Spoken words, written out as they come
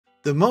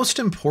The most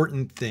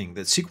important thing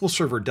that SQL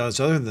Server does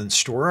other than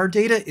store our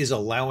data is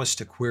allow us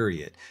to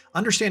query it.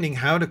 Understanding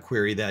how to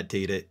query that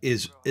data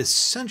is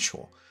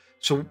essential.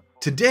 So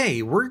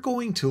today we're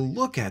going to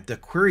look at the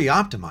Query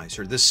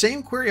Optimizer, the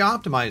same Query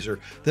Optimizer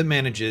that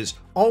manages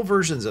all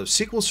versions of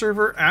SQL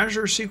Server,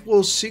 Azure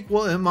SQL,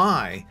 SQL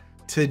MI,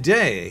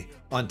 today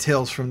on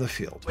Tales from the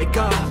Field. Wake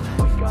up,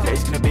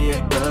 today's gonna be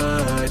a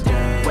good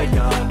day. Wake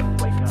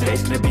up,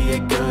 today's gonna be a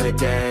good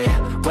day.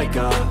 Wake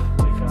up,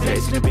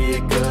 today's gonna be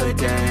a good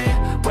day.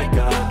 Wake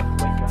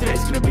up,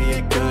 today's gonna be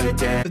a good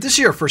day. If this is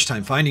your first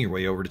time finding your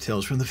way over to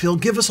Tales from the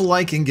Field, give us a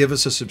like and give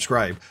us a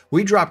subscribe.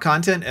 We drop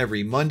content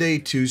every Monday,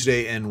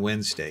 Tuesday, and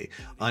Wednesday.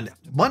 On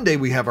Monday,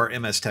 we have our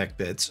MS Tech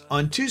Bits.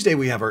 On Tuesday,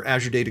 we have our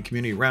Azure Data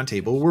Community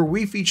Roundtable, where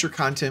we feature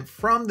content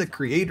from the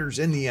creators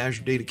in the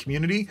Azure Data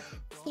Community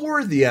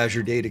for the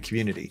Azure Data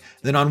Community.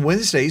 Then on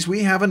Wednesdays,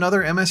 we have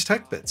another MS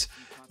Tech Bits.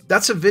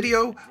 That's a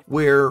video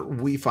where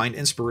we find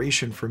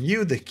inspiration from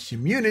you, the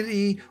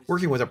community,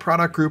 working with a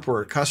product group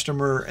or a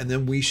customer, and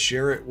then we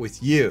share it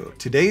with you.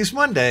 Today's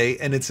Monday,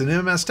 and it's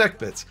an MS Tech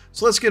Bits.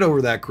 So let's get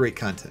over that great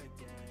content.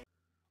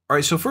 All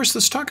right, so first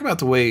let's talk about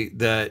the way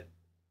that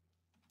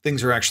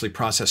things are actually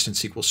processed in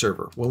SQL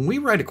Server. When we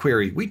write a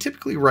query, we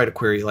typically write a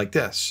query like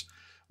this.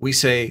 We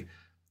say,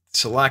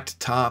 select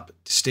top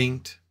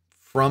distinct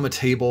from a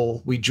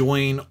table. We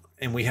join,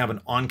 and we have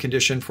an on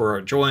condition for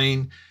our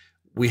join.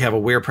 We have a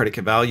where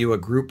predicate value, a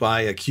group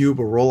by, a cube,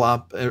 a roll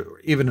up,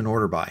 even an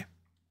order by.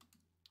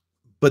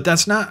 But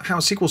that's not how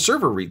SQL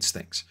Server reads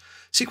things.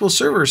 SQL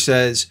Server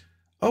says,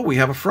 oh, we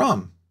have a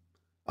from.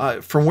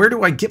 From where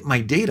do I get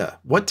my data?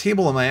 What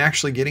table am I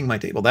actually getting my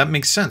table? That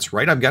makes sense,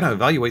 right? I've got to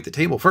evaluate the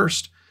table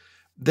first.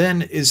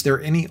 Then is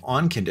there any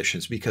on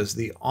conditions? Because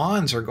the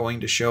ons are going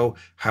to show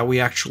how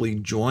we actually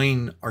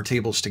join our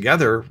tables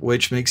together,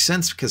 which makes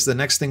sense because the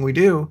next thing we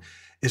do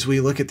is we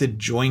look at the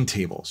join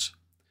tables.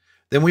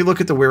 Then we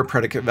look at the where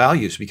predicate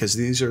values because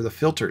these are the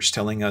filters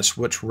telling us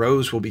which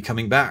rows will be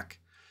coming back.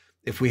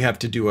 If we have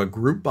to do a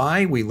group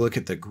by, we look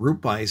at the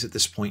group bys at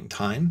this point in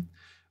time.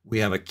 We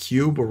have a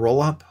cube, a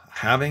roll up,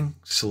 having,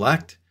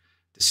 select,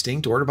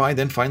 distinct, order by,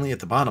 then finally at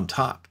the bottom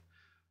top.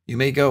 You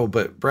may go,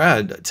 but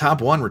Brad, top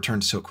one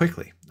returns so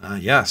quickly.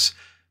 Yes,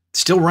 it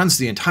still runs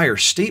the entire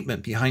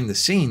statement behind the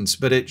scenes,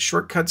 but it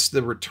shortcuts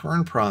the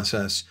return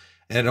process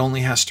and it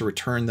only has to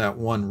return that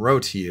one row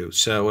to you.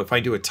 So if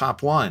I do a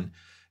top one,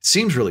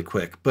 seems really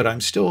quick, but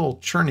I'm still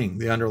churning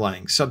the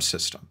underlying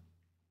subsystem.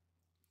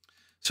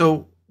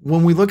 So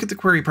when we look at the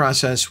query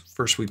process,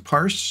 first we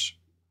parse,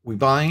 we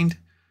bind,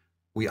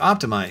 we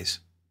optimize,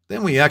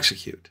 then we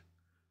execute.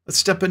 Let's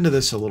step into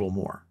this a little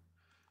more.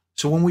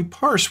 So when we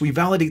parse, we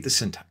validate the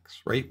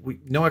syntax, right?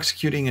 No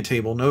executing a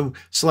table, no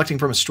selecting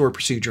from a stored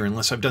procedure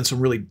unless I've done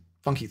some really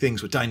funky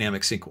things with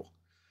dynamic SQL.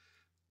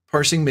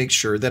 Parsing makes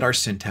sure that our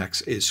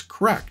syntax is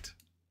correct.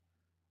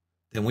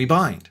 Then we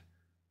bind.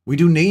 We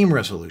do name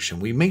resolution.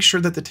 We make sure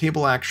that the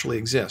table actually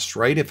exists,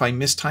 right? If I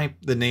mistype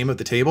the name of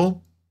the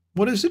table,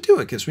 what does it do?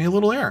 It gives me a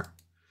little error.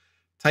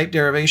 Type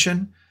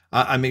derivation.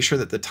 I make sure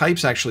that the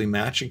types actually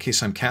match in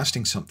case I'm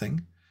casting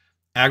something.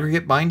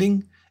 Aggregate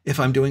binding. If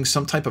I'm doing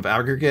some type of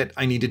aggregate,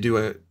 I need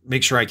to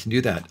make sure I can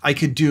do that. I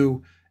could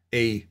do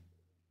a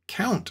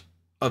count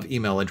of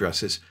email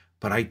addresses,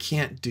 but I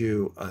can't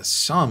do a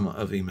sum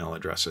of email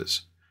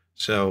addresses.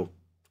 So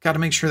got to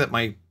make sure that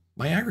my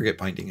aggregate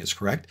binding is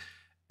correct.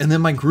 And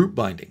then my group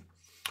binding.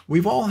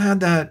 We've all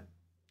had that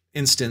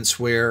instance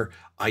where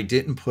I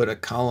didn't put a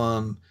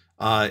column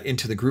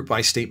into the group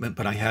by statement,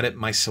 but I had it in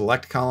my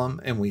select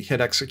column and we hit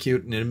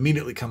execute and it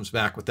immediately comes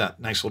back with that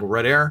nice little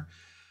red error.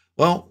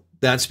 Well,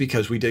 that's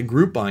because we did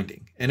group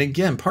binding. And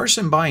again, parse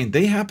and bind,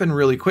 they happen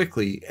really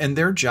quickly. And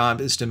their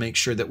job is to make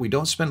sure that we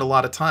don't spend a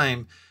lot of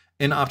time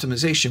in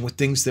optimization with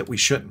things that we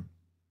shouldn't.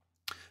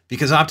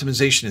 Because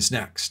optimization is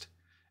next.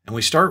 And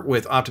we start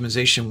with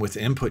optimization with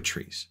input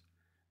trees.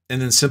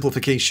 And then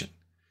simplification,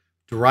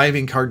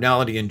 deriving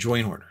cardinality and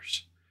join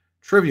orders,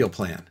 trivial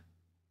plan,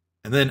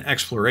 and then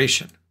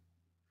exploration.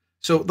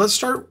 So let's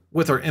start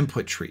with our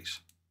input trees.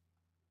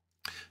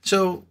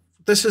 So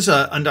this is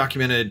an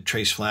undocumented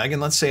trace flag.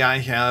 And let's say I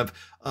have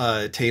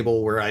a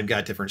table where I've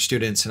got different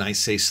students and I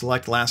say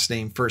select last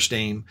name, first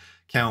name,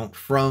 count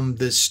from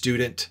this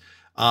student.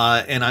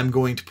 And I'm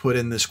going to put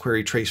in this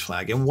query trace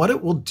flag. And what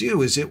it will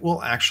do is it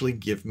will actually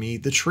give me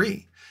the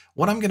tree.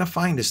 What I'm going to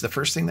find is the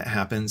first thing that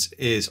happens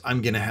is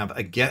I'm going to have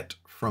a get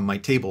from my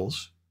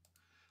tables.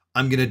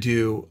 I'm going to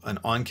do an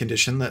on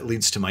condition that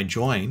leads to my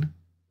join.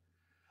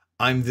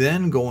 I'm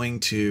then going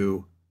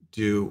to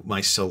do my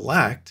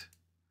select.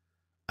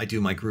 I do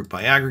my group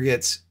by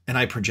aggregates and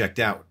I project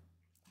out.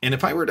 And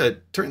if I were to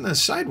turn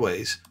this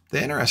sideways,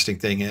 the interesting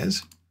thing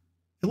is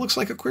it looks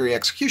like a query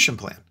execution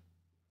plan.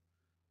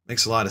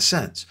 Makes a lot of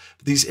sense.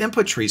 But these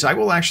input trees, I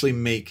will actually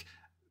make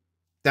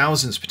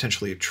thousands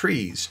potentially of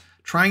trees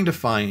trying to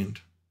find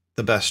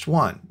the best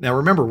one. Now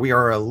remember, we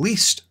are a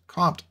least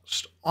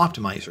cost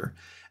optimizer,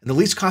 and the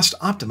least cost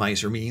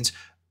optimizer means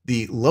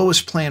the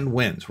lowest plan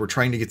wins. We're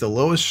trying to get the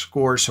lowest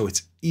score so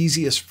it's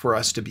easiest for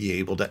us to be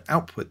able to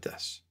output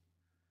this.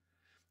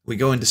 We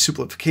go into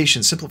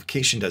simplification.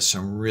 Simplification does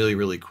some really,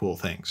 really cool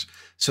things.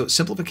 So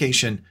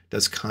simplification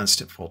does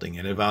constant folding.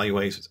 It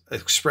evaluates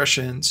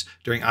expressions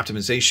during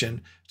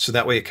optimization, so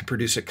that way it can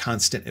produce a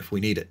constant if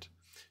we need it.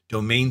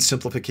 Domain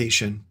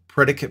simplification,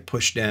 predicate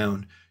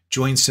pushdown,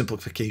 join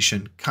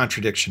simplification,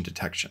 contradiction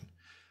detection.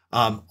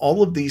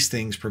 All of these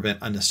things prevent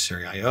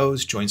unnecessary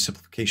IOs. Join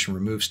simplification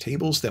removes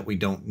tables that we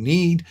don't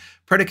need.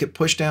 Predicate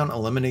pushdown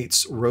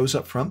eliminates rows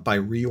up front by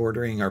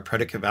reordering our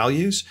predicate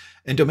values.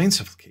 And domain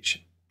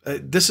simplification.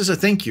 This is a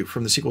thank you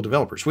from the SQL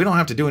developers. We don't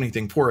have to do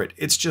anything for it.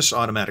 It's just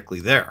automatically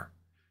there.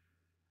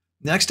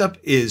 Next up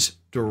is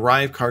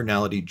Derive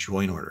cardinality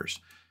join orders.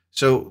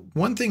 So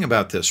one thing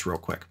about this real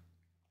quick,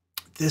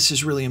 this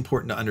is really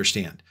important to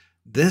understand.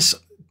 This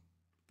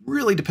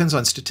really depends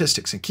on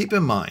statistics, and keep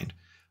in mind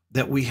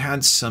that we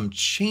had some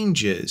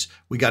changes.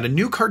 We got a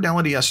new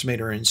cardinality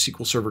estimator in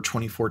SQL Server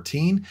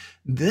 2014.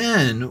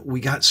 Then we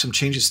got some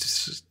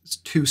changes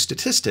to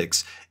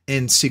statistics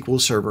in SQL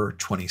Server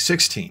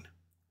 2016.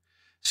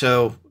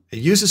 So it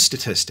uses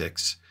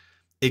statistics.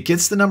 It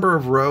gets the number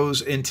of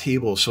rows in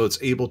tables, so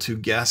it's able to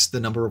guess the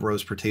number of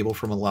rows per table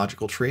from a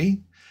logical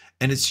tree.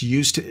 And it's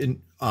used to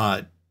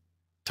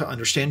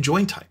understand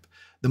join type.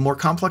 The more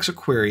complex a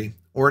query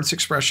or its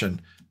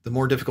expression, the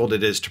more difficult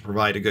it is to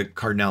provide a good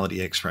cardinality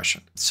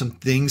expression. Some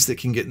things that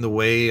can get in the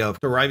way of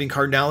deriving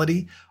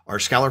cardinality are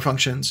scalar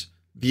functions,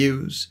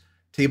 views,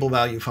 table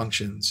value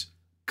functions,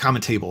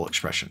 common table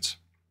expressions.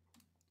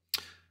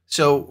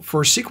 So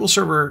for SQL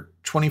Server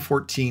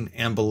 2014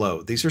 and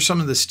below, these are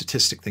some of the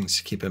statistic things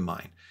to keep in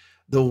mind.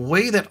 The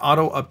way that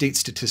auto update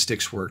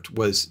statistics worked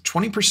was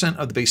 20%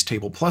 of the base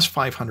table plus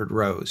 500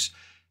 rows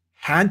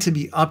had to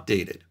be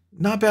updated.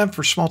 Not bad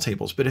for small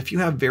tables, but if you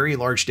have very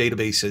large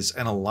databases,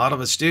 and a lot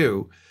of us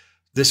do,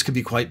 this could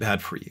be quite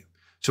bad for you.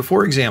 So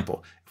for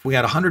example, if we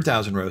had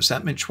 100,000 rows,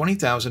 that meant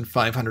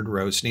 20,500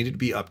 rows needed to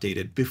be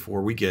updated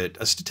before we get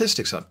a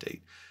statistics update.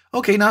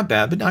 Okay, not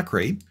bad, but not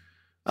great.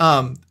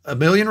 A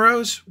million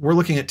rows, we're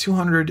looking at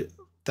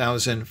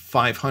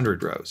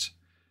 200,500 rows.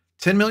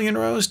 10 million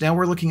rows, now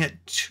we're looking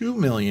at 2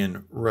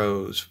 million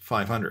rows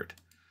 500.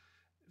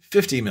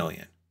 50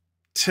 million.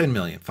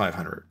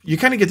 10,500,000. You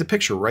kind of get the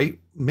picture, right?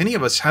 Many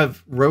of us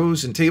have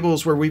rows and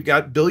tables where we've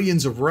got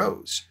billions of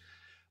rows.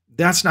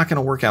 That's not going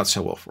to work out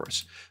so well for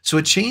us. So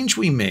a change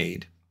we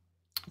made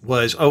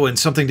was, and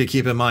something to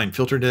keep in mind,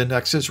 filtered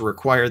indexes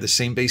require the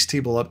same base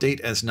table update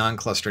as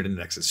non-clustered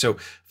indexes. So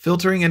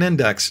filtering an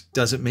index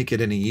doesn't make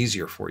it any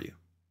easier for you.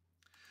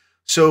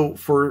 So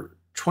for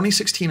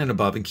 2016 and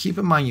above, and keep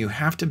in mind you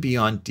have to be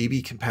on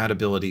DB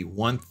compatibility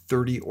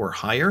 130 or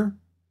higher.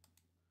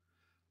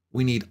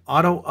 We need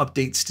auto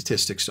update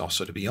statistics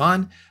also to be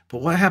on.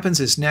 But what happens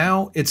is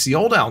now it's the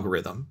old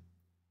algorithm,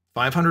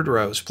 500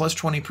 rows plus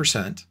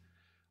 20%,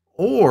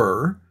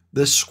 or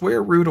the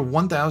square root of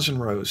 1,000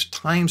 rows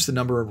times the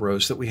number of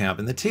rows that we have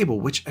in the table,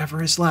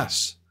 whichever is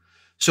less.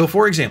 So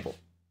for example,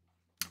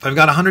 if I've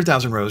got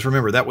 100,000 rows,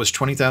 remember that was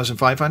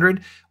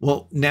 20,500.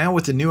 Well, now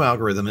with the new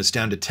algorithm, it's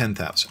down to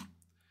 10,000.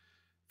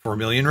 4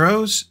 million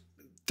rows,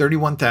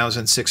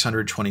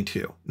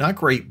 31,622. Not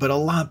great, but a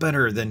lot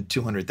better than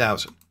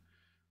 200,000.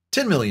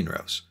 10 million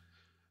rows,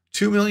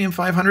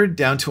 2,500,000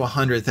 down to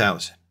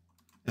 100,000.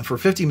 And for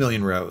 50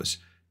 million rows,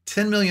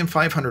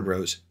 10,500,000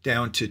 rows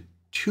down to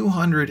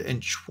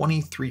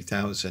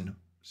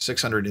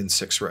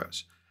 223,606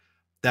 rows.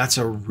 That's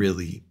a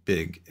really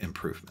big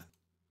improvement.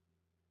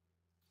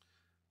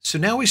 So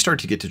now we start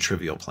to get to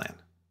trivial plan.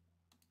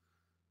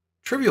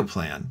 Trivial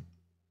plan,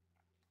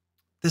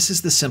 this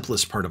is the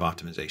simplest part of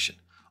optimization.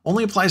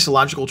 Only applies to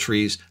logical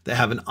trees that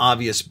have an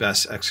obvious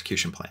best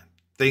execution plan.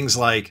 Things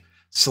like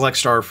select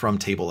star from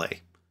table A.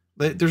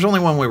 There's only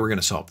one way we're going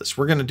to solve this.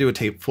 We're going to do a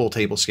full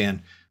table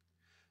scan.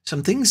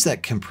 Some things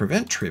that can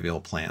prevent trivial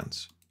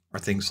plans are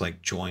things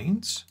like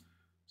joins,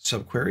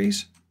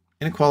 subqueries,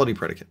 inequality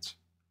predicates.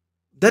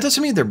 That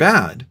doesn't mean they're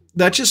bad.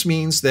 That just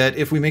means that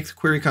if we make the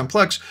query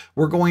complex,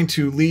 we're going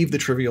to leave the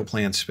trivial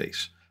plan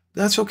space.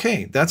 That's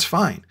okay. That's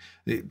fine.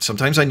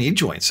 Sometimes I need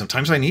joins.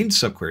 Sometimes I need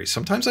subqueries.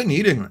 Sometimes I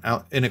need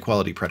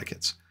inequality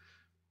predicates.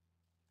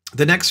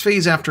 The next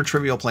phase after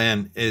trivial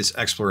plan is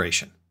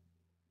exploration.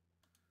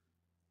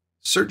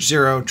 Search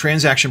 0,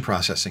 transaction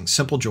processing,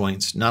 simple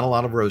joins, not a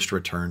lot of rows to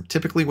return,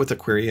 typically with a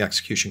query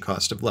execution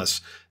cost of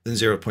less than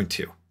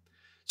 0.2.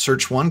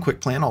 Search 1, quick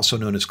plan, also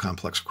known as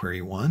complex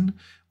query 1.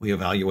 We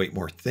evaluate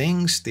more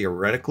things.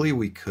 Theoretically,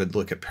 we could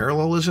look at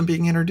parallelism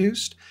being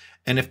introduced.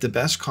 And if the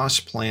best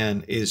cost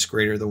plan is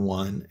greater than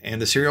 1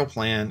 and the serial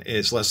plan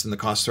is less than the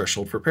cost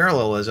threshold for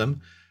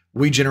parallelism,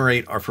 we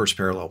generate our first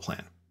parallel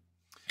plan.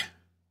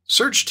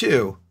 Search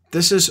 2.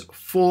 This is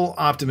full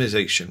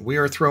optimization. We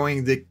are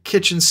throwing the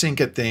kitchen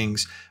sink at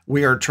things.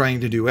 We are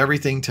trying to do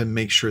everything to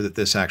make sure that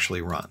this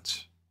actually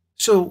runs.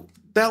 So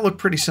that looked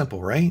pretty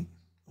simple, right?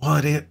 Well,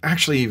 it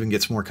actually even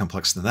gets more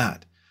complex than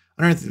that.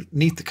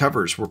 Underneath the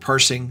covers, we're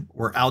parsing,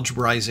 we're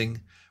algebraizing,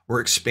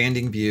 we're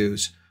expanding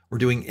views, we're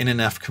doing in and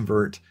f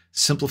convert,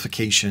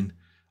 simplification,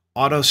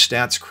 auto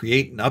stats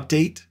create and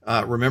update.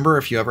 Remember,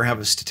 if you ever have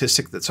a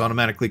statistic that's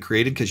automatically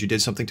created because you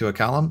did something to a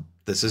column,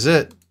 this is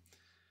it.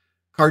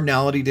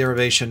 Cardinality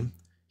derivation,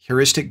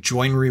 heuristic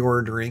join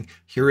reordering.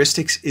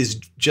 Heuristics is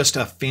just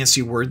a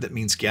fancy word that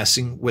means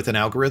guessing with an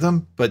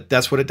algorithm, but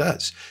that's what it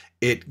does.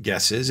 It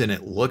guesses and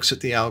it looks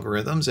at the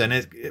algorithms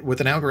and with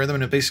an algorithm,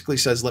 and it basically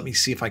says, let me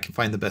see if I can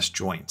find the best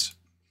joins.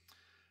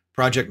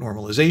 Project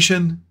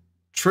normalization,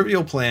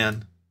 trivial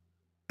plan,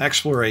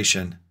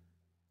 exploration,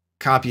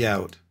 copy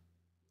out,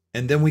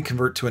 and then we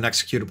convert to an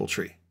executable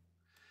tree.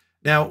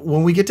 Now,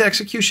 when we get to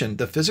execution,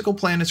 the physical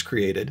plan is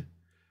created,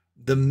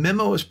 the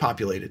memo is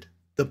populated,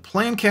 the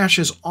plan cache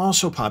is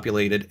also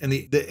populated, and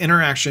the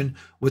interaction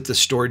with the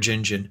storage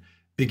engine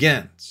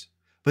begins.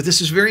 But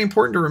this is very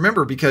important to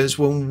remember because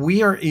when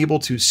we are able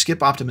to skip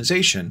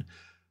optimization,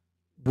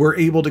 we're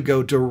able to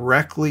go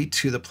directly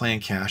to the plan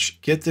cache,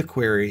 get the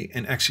query,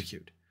 and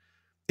execute.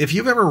 If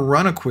you've ever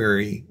run a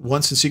query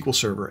once in SQL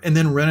Server and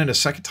then run it a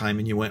second time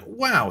and you went,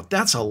 wow,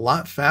 that's a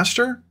lot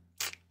faster,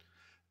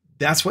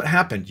 that's what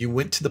happened. You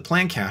went to the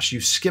plan cache, you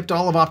skipped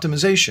all of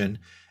optimization,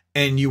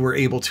 and you were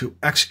able to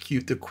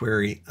execute the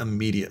query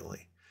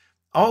immediately.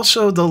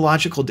 Also, the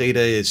logical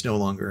data is no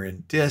longer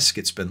in disk.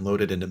 It's been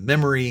loaded into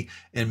memory,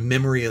 and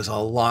memory is a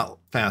lot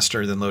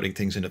faster than loading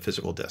things into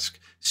physical disk.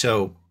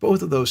 So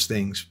both of those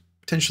things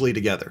potentially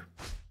together.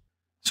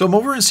 So I'm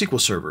over in SQL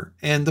Server,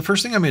 and the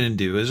first thing I'm going to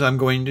do is I'm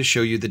going to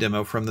show you the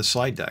demo from the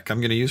slide deck. I'm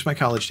going to use my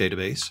college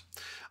database.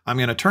 I'm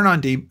going to turn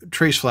on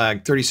trace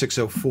flag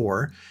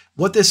 3604.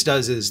 What this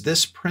does is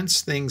this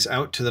prints things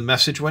out to the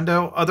message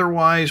window.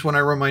 Otherwise, when I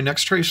run my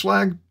next trace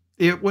flag,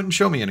 it wouldn't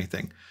show me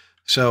anything.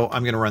 So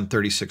I'm going to run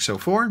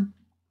 3604,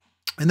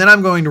 and then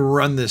I'm going to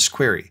run this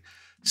query.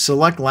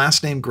 Select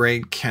last name,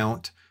 grade,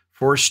 count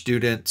for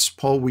students,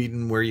 Paul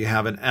Whedon, where you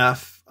have an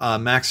F,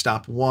 max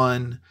stop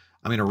 1.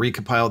 I'm going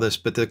to recompile this,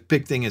 but the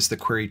big thing is the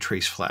query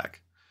trace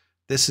flag.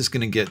 This is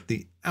going to get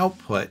the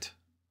output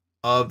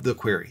of the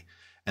query.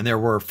 And there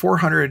were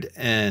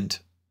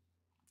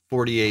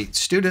 448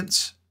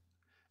 students.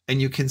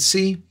 And you can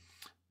see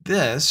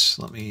this,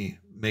 let me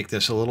make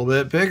this a little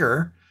bit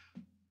bigger.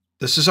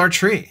 This is our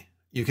tree.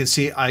 You can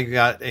see I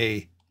got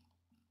a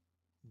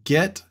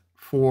get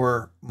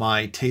for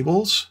my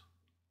tables.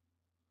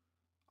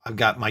 I've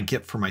got my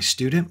get for my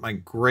student, my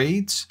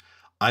grades.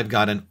 I've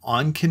got an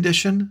on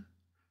condition.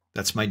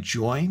 That's my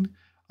join.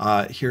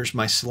 Here's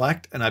my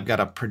select, and I've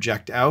got a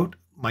project out,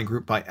 my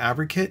group by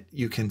aggregate.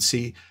 You can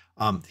see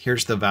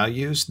here's the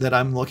values that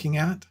I'm looking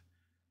at.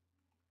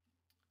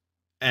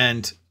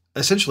 And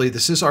essentially,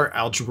 this is our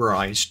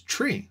algebraized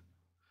tree.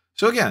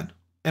 So again,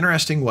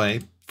 interesting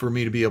way for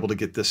me to be able to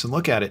get this and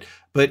look at it.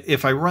 But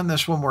if I run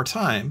this one more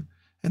time,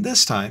 and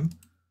this time,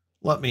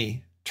 let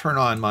me turn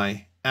on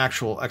my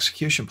actual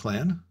execution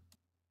plan.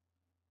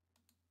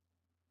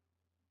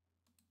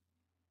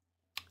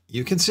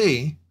 You can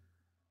see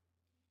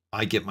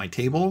I get my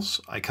tables,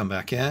 I come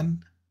back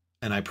in,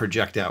 and I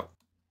project out.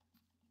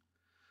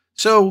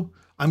 So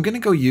I'm going to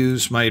go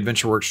use my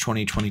AdventureWorks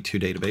 2022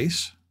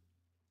 database.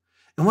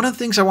 And one of the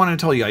things I wanted to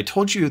tell you, I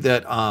told you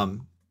that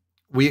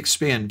we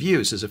expand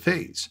views as a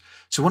phase.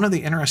 So one of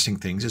the interesting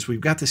things is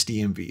we've got this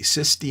DMV,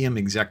 sysdm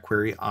exec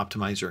query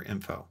optimizer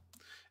info.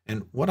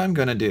 And what I'm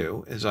going to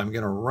do is I'm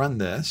going to run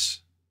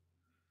this,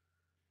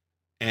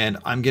 and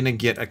I'm going to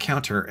get a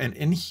counter. And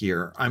in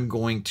here, I'm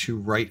going to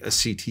write a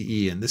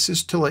CTE. And this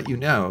is to let you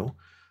know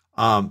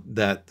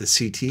that the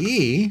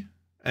CTE,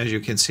 as you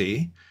can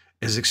see,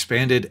 is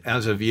expanded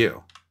as a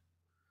view.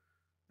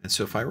 And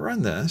so if I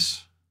run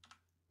this,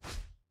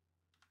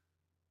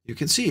 you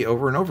can see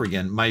over and over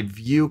again, my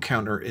view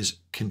counter is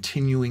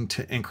continuing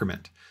to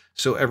increment.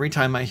 So every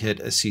time I hit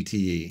a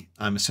CTE,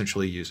 I'm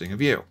essentially using a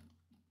view.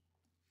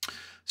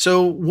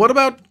 So what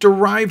about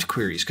derived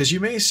queries? Because you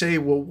may say,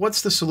 well,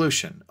 what's the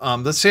solution?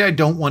 Let's say I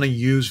don't want to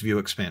use view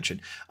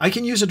expansion. I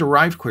can use a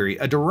derived query.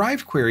 A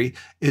derived query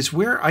is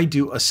where I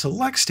do a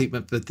select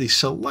statement, but the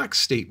select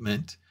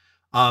statement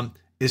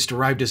is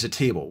derived as a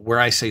table where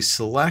I say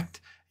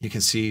select. You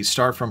can see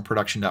start from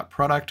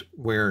production.product,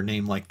 where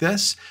name like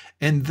this.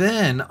 And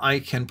then I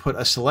can put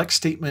a select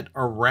statement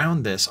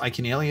around this. I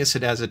can alias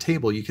it as a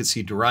table. You can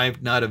see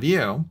derived, not a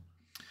view.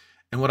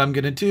 And what I'm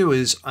going to do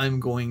is I'm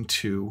going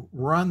to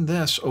run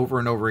this over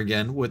and over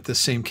again with the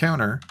same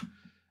counter.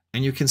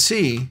 And you can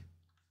see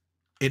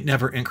it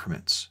never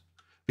increments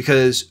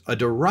because a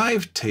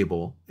derived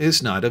table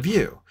is not a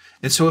view.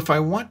 And so if I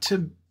want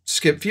to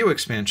skip view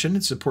expansion,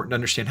 it's important to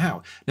understand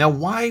how. Now,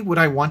 why would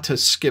I want to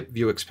skip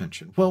view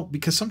expansion? Well,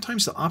 because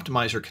sometimes the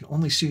optimizer can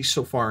only see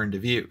so far into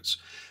views.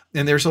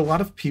 And there's a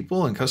lot of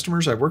people and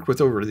customers I've worked with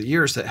over the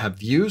years that have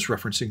views,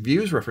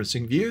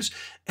 referencing views.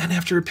 And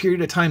after a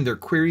period of time, their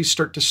queries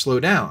start to slow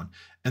down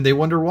and they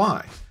wonder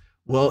why.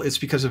 Well, it's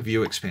because of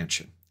view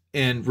expansion.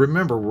 And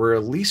remember, we're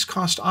a least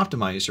cost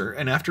optimizer.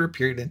 And after a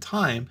period of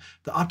time,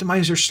 the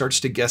optimizer starts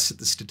to guess at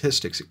the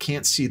statistics. It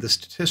can't see the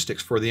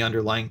statistics for the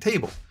underlying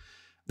table.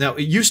 Now,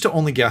 it used to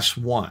only guess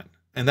one,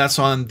 and that's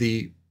on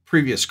the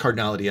previous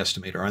cardinality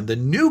estimator. On the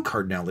new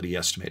cardinality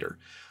estimator,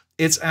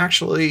 it's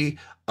actually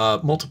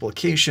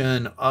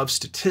multiplication of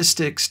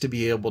statistics to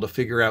be able to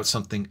figure out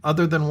something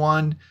other than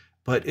one.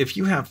 But if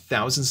you have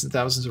thousands and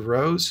thousands of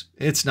rows,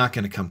 it's not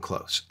going to come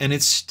close, and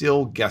it's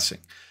still guessing.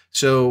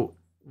 So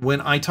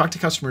when I talk to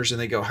customers and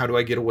they go, how do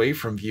I get away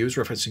from views,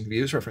 referencing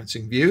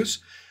views?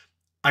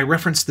 I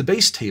reference the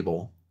base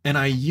table and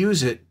I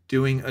use it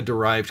doing a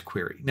derived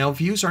query. Now,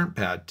 views aren't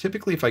bad.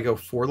 Typically, if I go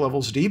 4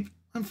 levels deep,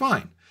 I'm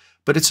fine.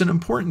 But it's an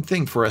important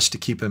thing for us to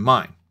keep in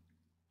mind.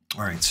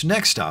 All right, so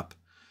next up,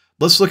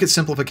 let's look at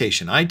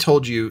simplification. I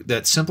told you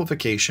that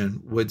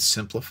simplification would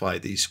simplify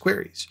these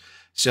queries.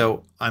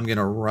 So I'm going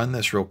to run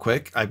this real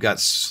quick. I've got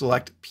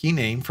select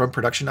pname from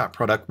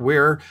production.product,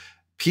 where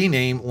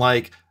pname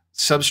like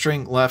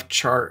substring left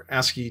char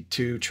ASCII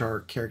to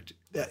char character.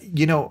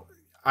 You know,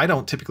 I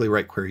don't typically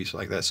write queries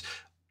like this,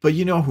 but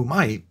you know who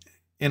might?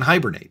 In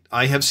Hibernate.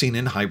 I have seen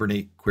in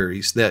Hibernate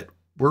queries that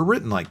were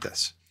written like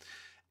this.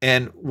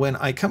 And when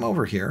I come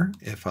over here,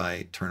 if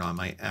I turn on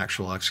my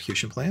actual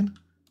execution plan,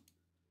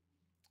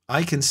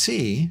 I can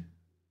see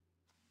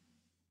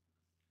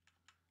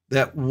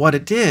that what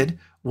it did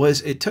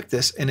was it took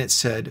this and it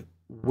said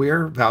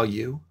where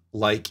value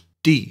like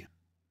D,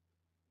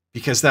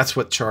 because that's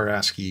what char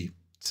ASCII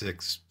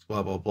 6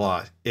 blah, blah,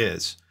 blah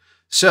is.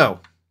 So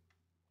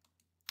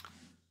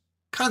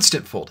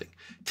constant folding,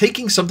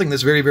 taking something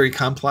that's very, very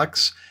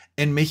complex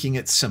and making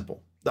it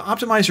simple. The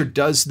optimizer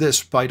does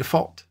this by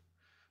default.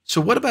 So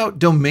what about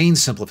domain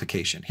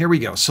simplification? Here we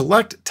go.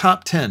 Select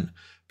top 10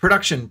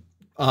 production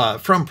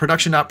from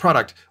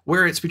production.product,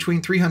 where it's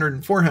between 300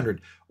 and 400,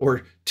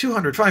 or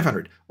 200,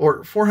 500,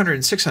 or 400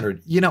 and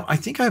 600. You know, I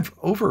think I've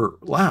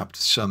overlapped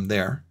some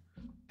there.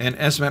 And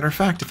as a matter of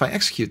fact, if I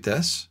execute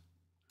this,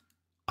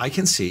 I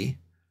can see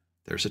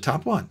there's a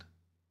top 1.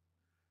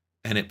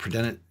 And it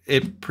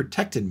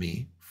protected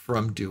me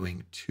from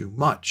doing too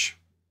much.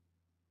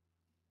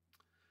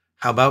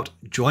 How about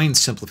join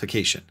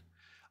simplification?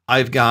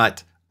 I've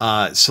got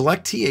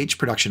select TH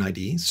production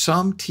ID,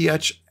 sum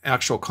TH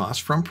actual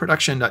cost from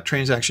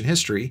production.transaction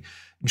history,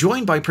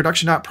 joined by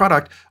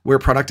production.product, where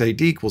product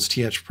ID equals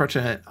TH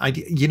production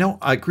ID. You know,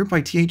 group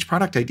by TH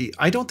product ID.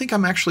 I don't think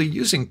I'm actually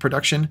using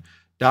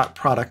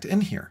production.product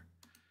in here.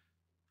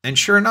 And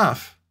sure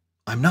enough,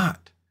 I'm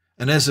not.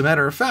 And as a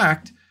matter of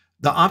fact,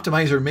 the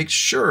optimizer makes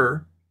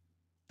sure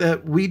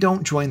that we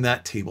don't join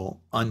that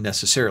table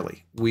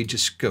unnecessarily. We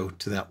just go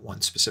to that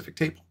one specific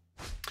table.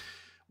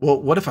 Well,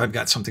 what if I've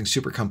got something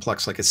super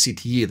complex like a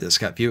CTE that's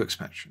got view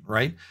expansion,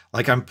 right?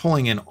 Like I'm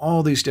pulling in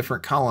all these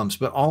different columns,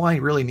 but all I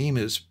really need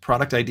is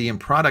product ID and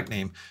product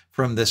name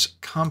from this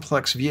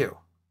complex view.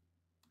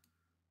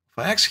 If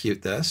I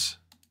execute this,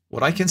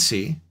 what I can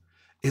see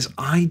is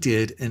I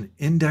did an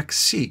index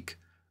seek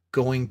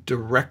going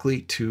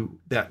directly to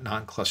that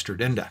non-clustered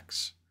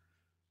index.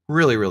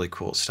 Really, really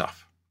cool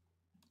stuff.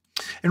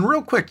 And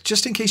real quick,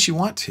 just in case you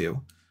want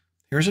to,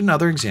 here's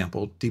another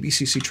example,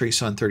 DBCC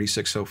trace on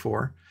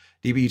 3604.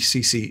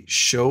 DBCC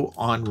show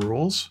on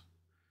rules.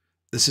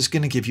 This is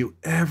going to give you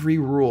every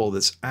rule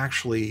that's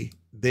actually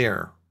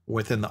there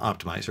within the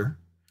optimizer.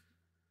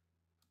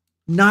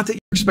 Not that you're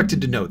expected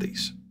to know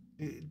these.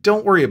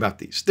 Don't worry about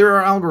these. There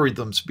are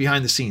algorithms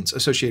behind the scenes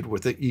associated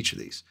with each of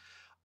these.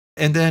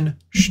 And then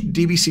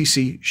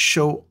DBCC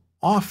show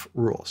off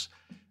rules.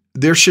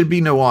 There should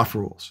be no off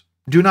rules.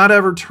 Do not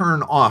ever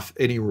turn off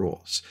any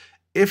rules.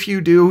 If you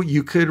do,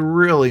 you could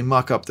really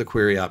muck up the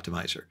query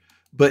optimizer.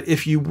 But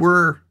if you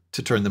were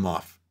to turn them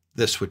off,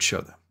 this would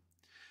show them.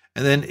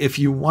 And then if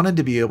you wanted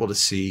to be able to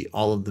see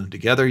all of them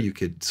together, you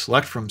could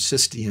select from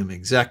system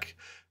exec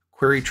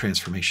query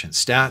transformation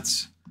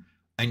stats,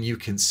 and you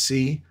can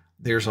see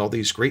there's all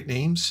these great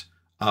names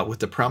with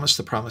the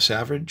promise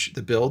average,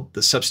 the build,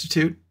 the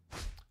substitute.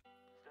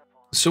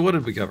 So what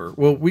did we cover?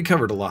 Well, we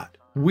covered a lot.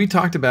 We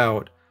talked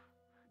about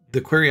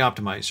the query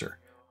optimizer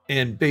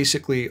and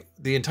basically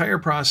the entire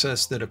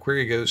process that a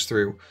query goes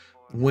through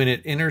when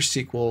it enters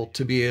SQL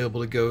to be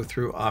able to go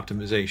through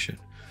optimization.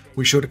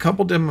 We showed a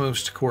couple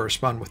demos to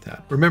correspond with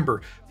that.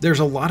 Remember, there's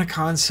a lot of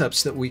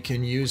concepts that we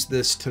can use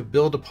this to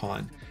build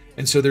upon.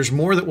 And so there's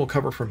more that we'll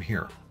cover from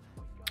here.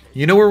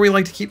 You know where we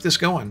like to keep this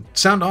going?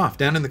 Sound off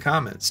down in the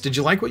comments. Did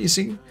you like what you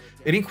see?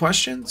 Any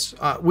questions?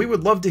 We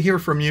would love to hear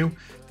from you.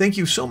 Thank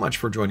you so much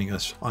for joining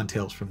us on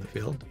Tales from the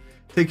Field.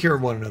 Take care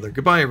of one another.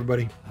 Goodbye,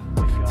 everybody.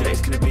 Today's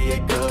gonna be a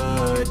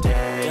good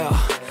day.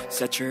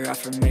 Set your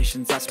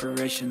affirmations,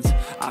 aspirations.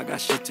 I got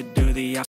shit to do.